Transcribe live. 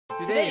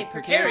Today,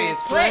 Precarious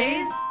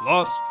plays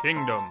Lost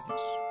Kingdoms.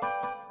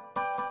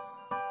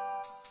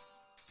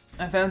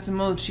 I found some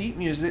old sheet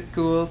music.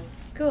 Cool.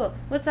 Cool.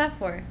 What's that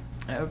for?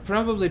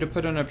 Probably to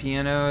put on a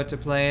piano to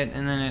play it,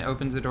 and then it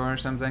opens a door or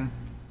something.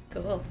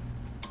 Cool.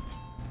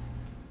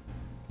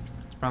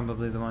 It's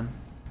probably the one.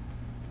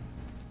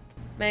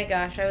 My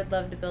gosh, I would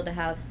love to build a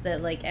house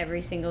that, like,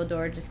 every single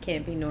door just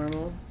can't be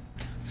normal.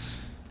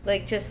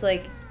 Like, just,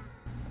 like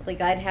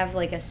I'd have,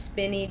 like, a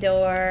spinny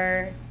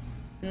door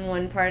in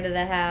one part of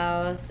the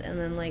house, and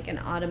then, like, an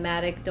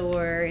automatic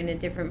door in a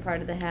different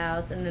part of the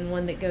house, and then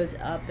one that goes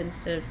up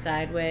instead of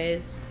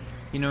sideways.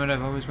 You know what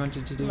I've always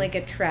wanted to do? Like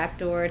a trap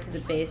door to the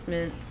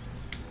basement.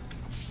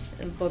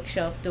 A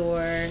bookshelf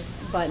door,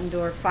 button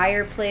door,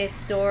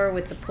 fireplace door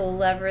with the pull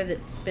lever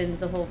that spins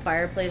the whole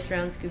fireplace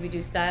around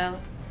Scooby-Doo style.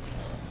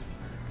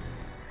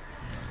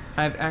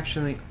 I've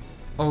actually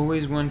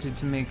always wanted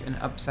to make an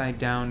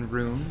upside-down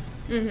room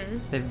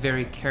that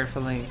very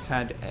carefully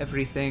had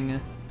everything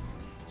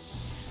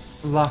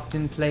locked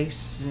in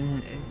place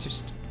and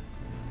just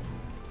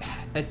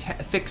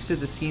affixed to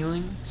the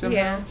ceiling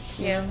somehow.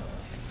 Yeah.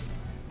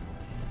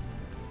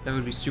 That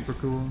would be super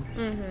cool.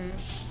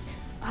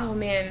 Oh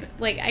man,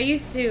 like I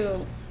used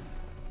to,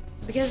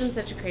 because I'm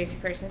such a crazy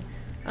person,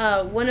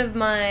 one of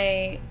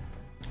my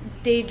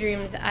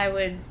daydreams I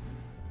would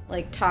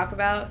like talk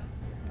about,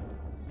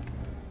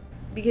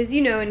 because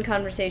you know in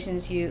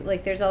conversations you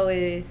like there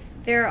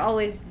are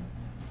always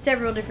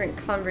several different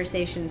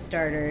conversation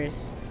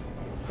starters,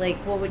 like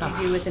what would you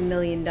do with $1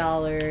 million,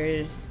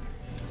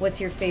 what's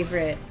your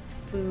favorite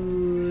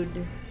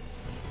food,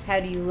 how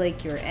do you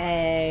like your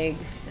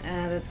eggs,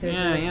 that's goes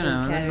in the food the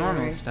normal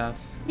category. stuff.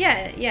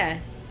 Yeah,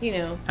 you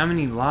know. How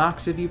many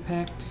locks have you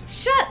picked?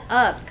 Shut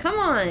up, come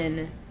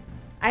on.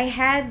 I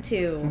had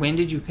to. When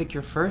did you pick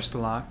your first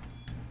lock?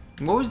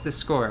 What was the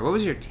score? What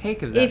was your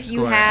take of that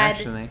score,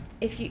 actually?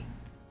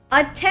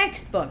 A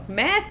textbook.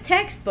 Math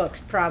textbooks,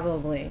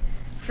 probably.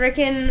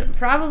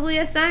 Probably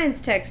a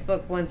science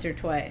textbook once or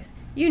twice.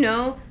 You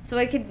know, so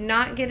I could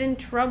not get in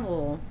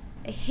trouble.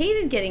 I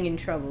hated getting in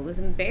trouble. It was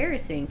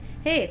embarrassing.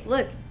 Hey,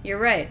 look, you're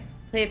right.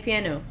 Play a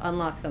piano.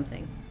 Unlock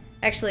something.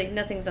 Actually,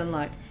 nothing's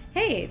unlocked.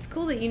 Hey, it's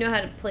cool that you know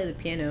how to play the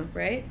piano,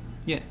 right?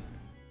 Yeah.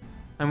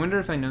 I wonder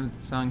if I know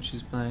the song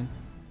she's playing.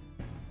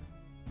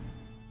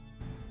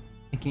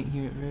 I can't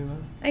hear it very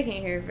well. I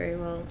can't hear it very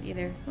well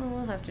either. Oh,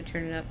 we'll have to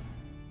turn it up.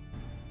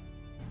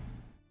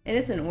 And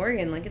it's an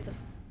organ, like it's a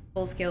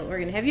full-scale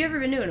organ. Have you ever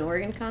been to an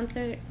organ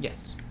concert?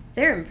 Yes.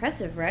 They're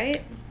impressive,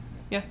 right?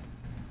 Yeah.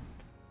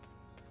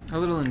 A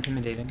little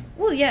intimidating.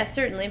 Well, yeah,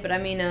 certainly, but I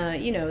mean,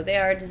 you know, they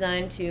are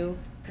designed to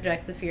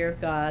project the fear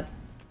of God.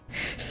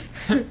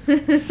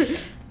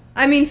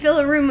 I mean, fill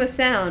a room with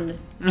sound,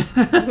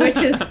 which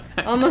is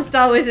almost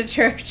always a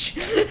church.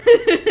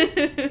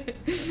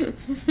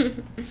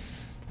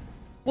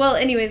 Well,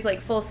 anyways,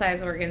 like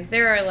full-size organs.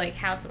 There are like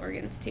house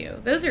organs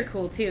too. Those are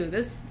cool too.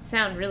 Those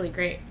sound really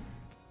great.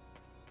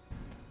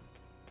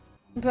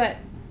 But,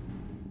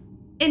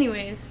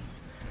 anyways,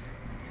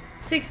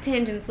 6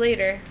 tangents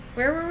later,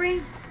 where were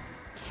we?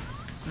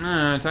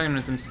 Talking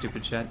about some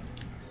stupid shit.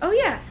 Oh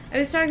yeah, I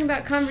was talking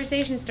about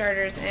conversation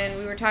starters, and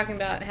we were talking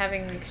about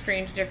having like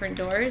strange different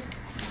doors.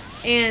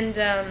 And,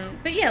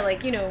 but yeah,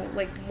 like, you know,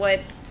 like what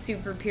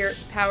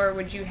superpower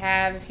would you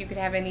have if you could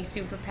have any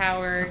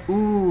superpower?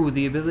 Ooh,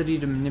 the ability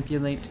to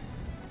manipulate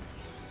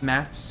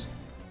mass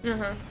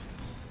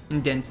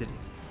and density.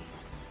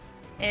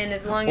 And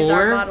as long as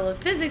our model of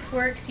physics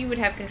works, you would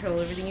have control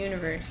over the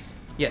universe.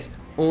 Yes,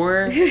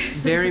 or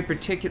very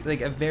particular,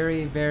 like a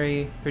very,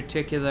 very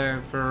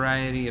particular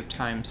variety of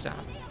time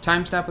stop.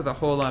 Time stop with a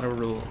whole lot of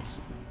rules.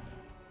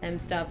 Time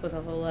stop with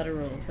a whole lot of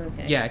rules,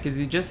 okay. Yeah, because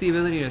just the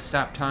ability to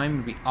stop time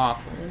would be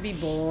awful. It'd be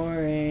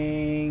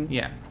boring.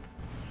 Yeah.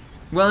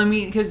 Well, I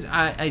mean, because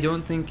I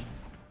don't think...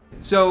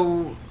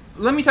 So,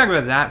 let me talk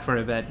about that for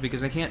a bit,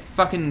 because I can't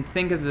fucking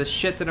think of the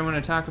shit that I want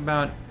to talk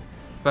about.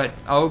 But,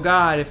 oh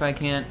god, if I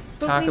can't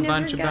talk a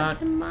bunch about...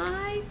 But we never got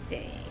to my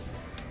thing.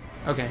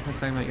 Okay, let's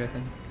talk about your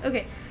thing.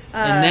 Okay.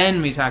 And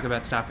then we talk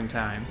about stopping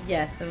time.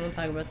 Yes, then we'll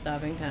talk about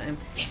stopping time.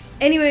 Yes!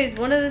 Anyways,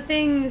 one of the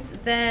things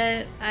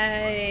that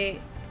I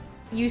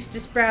used to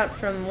sprout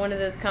from one of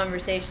those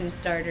conversation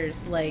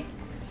starters, like,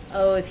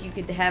 oh, if you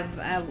could have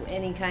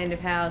any kind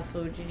of house,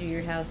 what would you do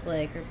your house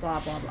like, or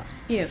blah, blah, blah.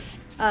 You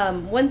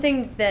know, one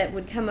thing that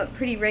would come up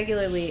pretty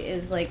regularly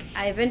is, like,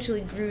 I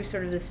eventually grew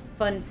sort of this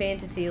fun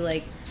fantasy,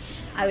 like,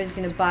 I was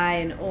going to buy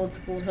an old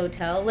school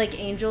hotel, like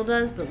Angel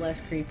does, but less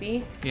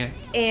creepy. Yeah.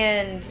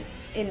 And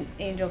in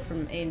Angel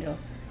from Angel.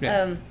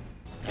 Yeah.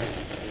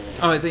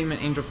 Oh, I thought you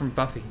meant Angel from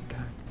Buffy. God.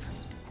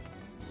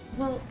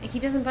 Well, he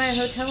doesn't buy a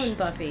hotel in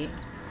Buffy.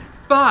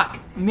 Fuck!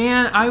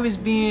 Man, I was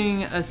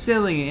being a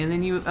silly, and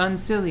then you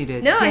unsillied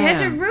it. No, Damn. I had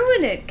to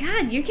ruin it.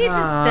 God, you can't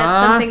just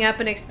set something up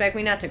and expect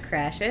me not to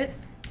crash it.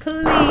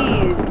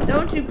 Please,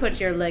 don't you put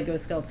your Lego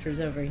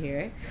sculptures over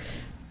here.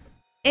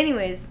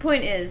 Anyways, the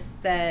point is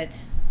that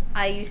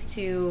I used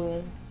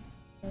to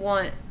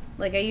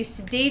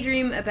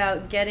daydream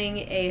about getting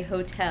a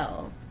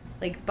hotel.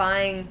 Like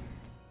buying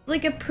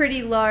like a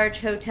pretty large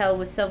hotel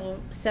with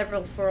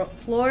several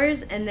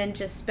floors, and then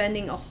just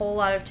spending a whole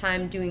lot of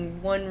time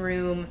doing one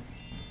room,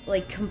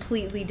 like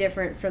completely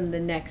different from the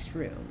next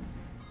room.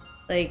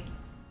 Like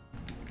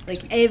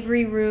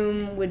every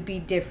room would be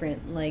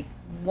different. Like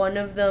one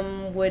of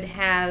them would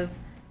have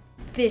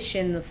fish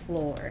in the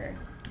floor,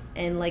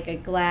 and like a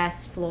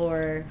glass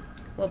floor,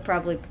 well,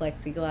 probably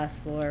plexiglass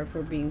floor if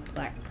we're being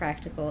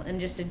practical, and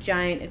just a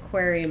giant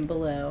aquarium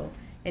below.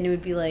 And it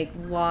would be like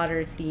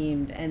water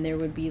themed, and there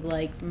would be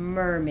like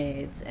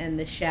mermaids, and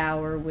the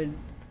shower would,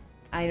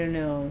 I don't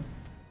know,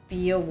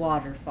 be a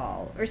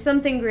waterfall or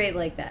something great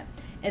like that.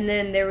 And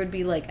then there would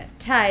be like a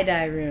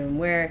tie-dye room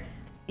where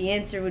the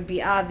answer would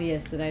be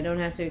obvious, that I don't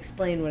have to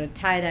explain what a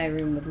tie-dye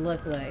room would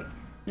look like.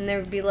 And there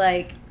would be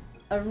like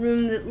a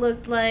room that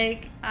looked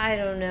like, I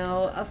don't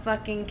know, a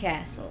fucking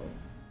castle.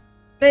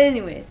 But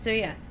anyway, so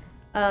yeah.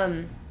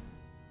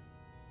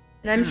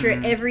 And I'm sure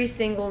every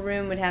single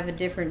room would have a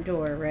different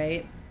door,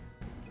 right?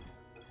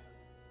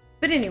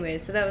 But anyway,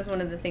 so that was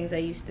one of the things I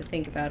used to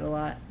think about a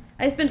lot.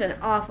 I spent an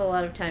awful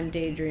lot of time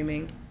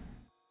daydreaming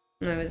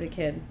when I was a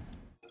kid.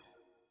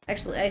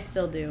 Actually, I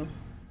still do.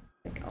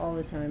 Like, all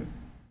the time.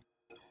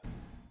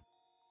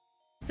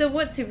 So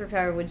what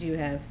superpower would you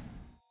have?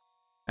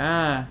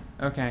 Ah,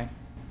 okay.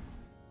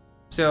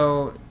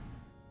 So,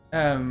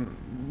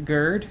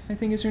 Gerd, I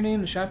think is her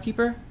name, the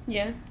shopkeeper?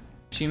 Yeah.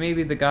 She may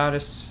be the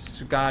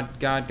goddess,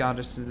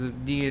 goddess, the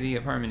deity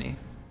of harmony.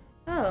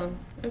 Oh,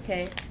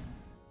 okay.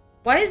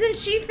 Why isn't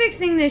she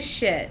fixing this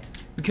shit?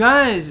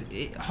 Because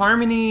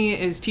harmony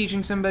is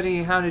teaching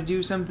somebody how to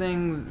do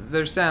something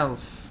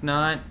themselves,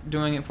 not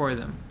doing it for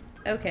them.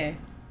 Okay.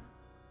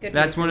 Good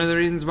That's reason. one of the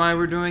reasons why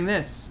we're doing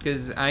this,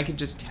 because I could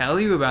just tell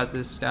you about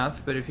this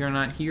stuff, but if you're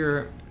not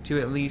here to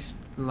at least,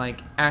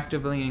 like,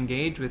 actively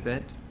engage with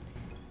it...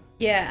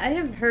 Yeah, I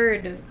have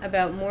heard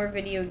about more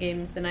video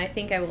games than I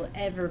think I will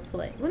ever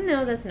play. Well,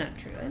 no, that's not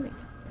true. I think...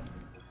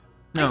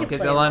 No,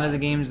 because a lot of the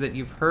games that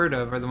you've heard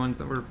of are the ones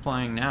that we're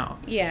playing now.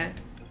 Yeah.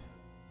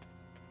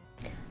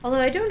 Although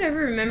I don't ever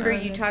remember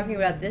you talking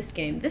about this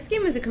game. This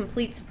game was a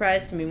complete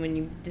surprise to me when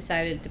you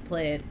decided to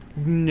play it.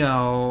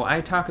 No,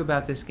 I talk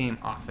about this game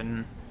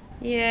often.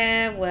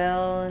 Yeah,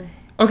 well...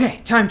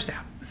 Okay, time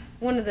stop.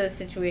 One of those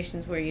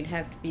situations where you'd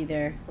have to be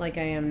there, like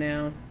I am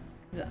now.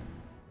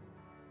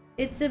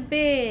 It's a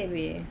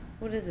baby.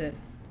 What is it?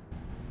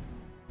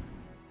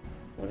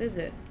 What is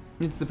it?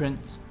 It's the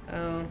prince.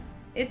 Oh.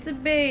 It's a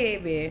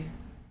baby.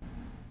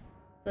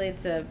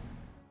 It's a...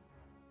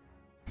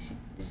 Did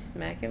you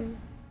smack him?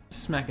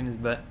 Smacking his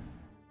butt.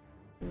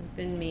 It's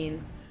been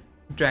mean.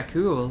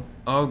 Dracul.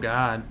 Oh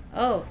god.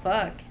 Oh,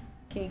 fuck.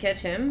 Can you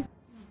catch him?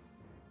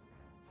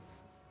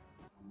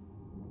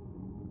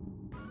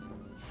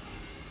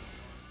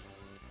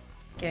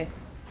 Okay.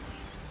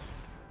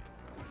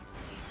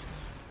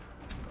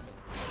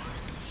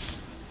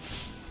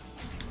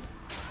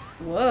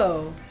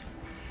 Whoa.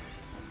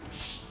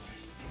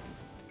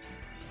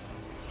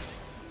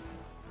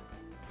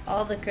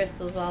 All the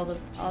crystals, all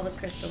the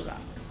crystal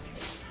rocks.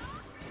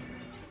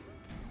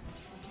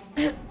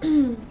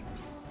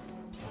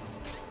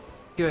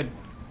 Good.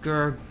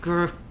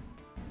 Grr.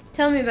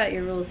 Tell me about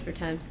your rules for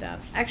time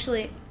stop.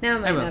 Actually, now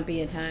might not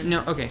be a time.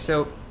 No, okay,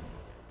 so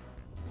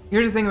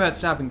here's the thing about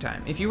stopping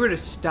time. If you were to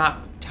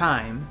stop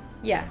time,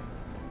 yeah.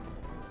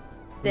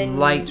 Then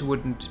light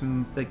wouldn't,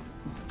 like,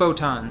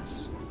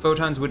 photons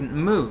wouldn't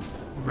move,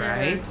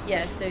 right?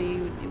 Yeah, so it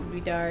would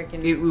be dark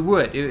and... It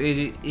would.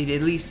 It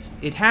at least,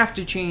 it'd have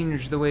to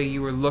change the way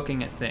you were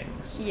looking at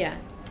things. Yeah.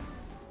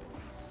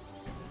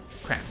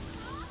 Crap.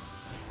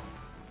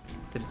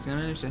 Did it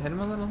manage to hit him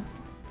a little?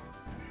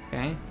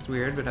 Okay, it's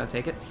weird, but I'll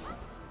take it.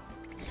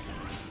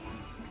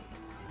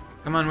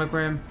 Come on,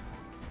 Whipworm.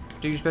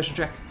 Do your special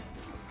trick.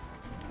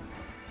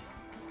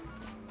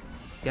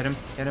 Get him,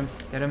 get him,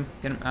 get him,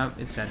 get him. Oh,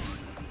 it's dead.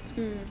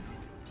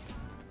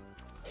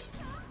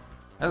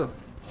 Oh.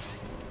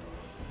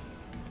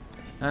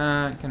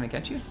 Can I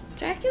catch you?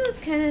 Dracula's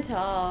kind of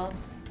tall.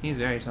 He's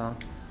very tall.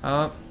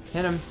 Oh,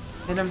 hit him,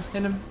 hit him,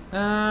 hit him.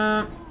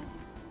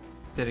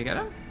 Did I get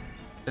him?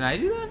 Did I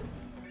do that?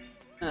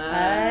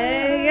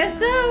 I guess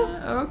so.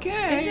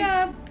 Okay. Good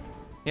job.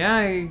 Yeah,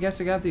 I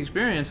guess I got the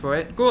experience for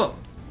it. Cool.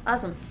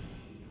 Awesome.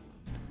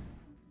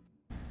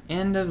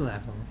 End of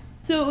level.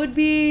 So it would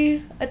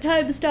be a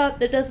time stop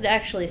that doesn't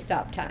actually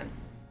stop time.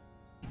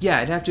 Yeah,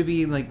 it'd have to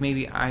be like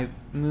maybe I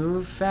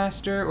move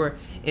faster, or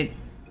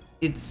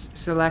it's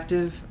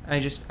selective. I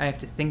have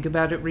to think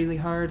about it really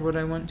hard what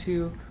I want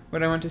to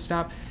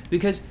stop,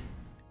 because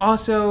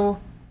also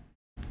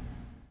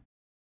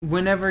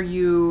whenever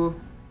you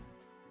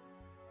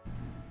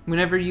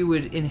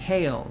would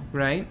inhale,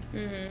 right?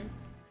 Mm-hmm.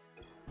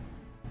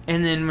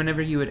 And then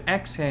whenever you would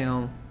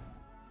exhale,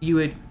 you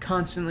would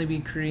constantly be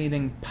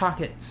creating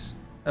pockets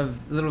of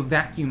little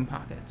vacuum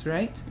pockets,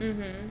 right?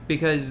 Mm-hmm.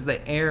 Because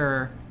the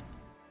air,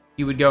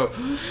 you would go,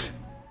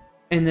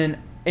 and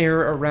then air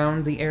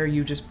around the air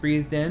you just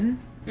breathed in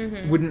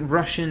wouldn't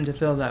rush in to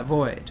fill that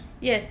void.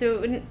 Yeah,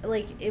 so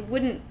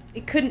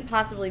it couldn't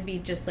possibly be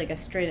just like a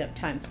straight up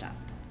time stop.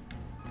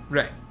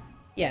 Right.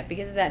 Yeah,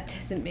 because that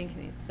doesn't make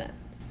any sense.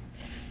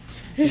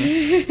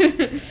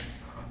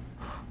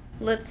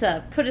 Let's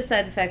put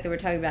aside the fact that we're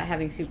talking about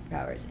having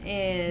superpowers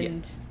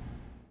and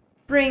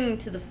bring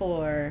to the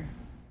fore.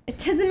 It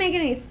doesn't make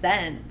any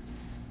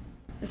sense.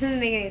 It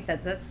doesn't make any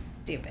sense. That's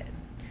stupid.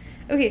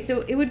 Okay,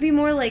 so it would be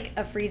more like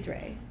a freeze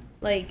ray.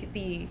 Like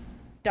the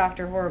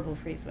Dr. Horrible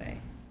freeze ray.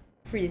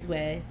 Freeze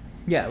way.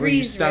 Yeah, where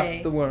you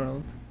stop the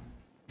world.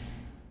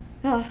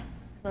 Oh,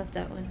 love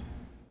that one.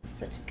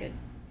 Such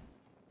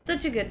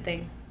a good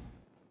thing.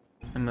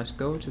 I must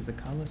go to the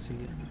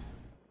Colosseum.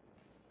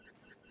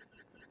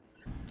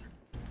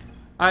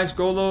 Ice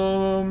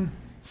Golem!